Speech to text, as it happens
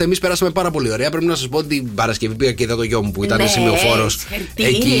Εμείς περάσαμε πάρα πολύ ωραία. Πρέπει να σας πω ότι την Παρασκευή πήγα και είδα το γιο μου που ήταν σημειοφόρος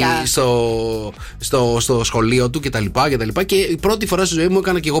εκεί στο σχολείο του κτλ. Και η πρώτη φορά στη ζωή μου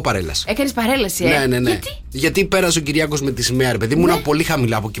έκανα και εγώ παρέλαση. Έκανες παρέλαση, Ναι. Γιατί πέρασε ο Κυριάκος με τη σημαία, ρε παιδί μου, ήμουν πολύ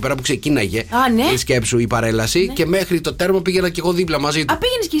χαμηλά από εκεί πέρα που ξεκίναγε. Η σκέψου η παρέλαση και μέχρι το τέρμα πήγαινα και εγώ δίπλα μαζί του.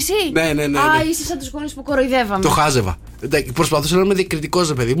 Πήγαινες κι εσύ. Ναι. Είσαι σαν τους γονείς που κοροϊδεύαμε. Το χάζευα. Προσπαθούσα να είμαι διακριτικός,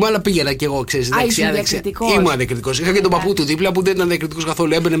 ρε παιδί μου, αλλά πήγαινα κι εγώ, ξέρεις. Δεξιά. Ήμουν διακριτικός. Είχα και τον παππού του δίπλα που δεν ήταν διακριτικός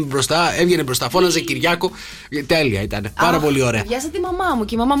καθόλου. Έβγαινε μπροστά, φώναζε Κυριάκο. Τέλεια ήταν. Πάρα πολύ ωραία. Βιάσα τη μαμά μου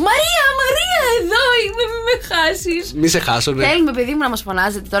και η μαμά Μαρία, εδώ είμαι, μην με χάσεις. Μη σε χάσω, ναι. Θέλουμε, παιδί μου, να μας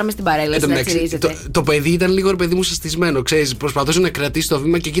φωνάζετε τώρα μες στην παρέλαση. Να τσιρίζετε. Το παιδί ήταν λίγο, ρε παιδί μου, σαστισμένο. Ξέρεις, προσπαθούσε να κρατήσει το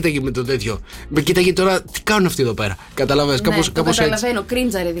βήμα και κοίταγε με το τέτοιο. Με κοίταγε τώρα, τι κάνουν αυτοί εδώ πέρα. Καταλαβαίνεις, κάπως έτσι. Καταλαβαίνω,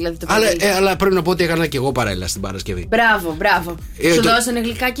 κρίντζαρε δηλαδή το παιδί. Αλλά πρέπει να πω ότι έκανα και εγώ παρέλαση την Παρασκευή. Μπράβο. Σου δώσανε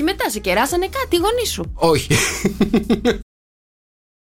γλυκάκι μετά, σε κεράσανε κάτι οι γονείς σου? Όχι.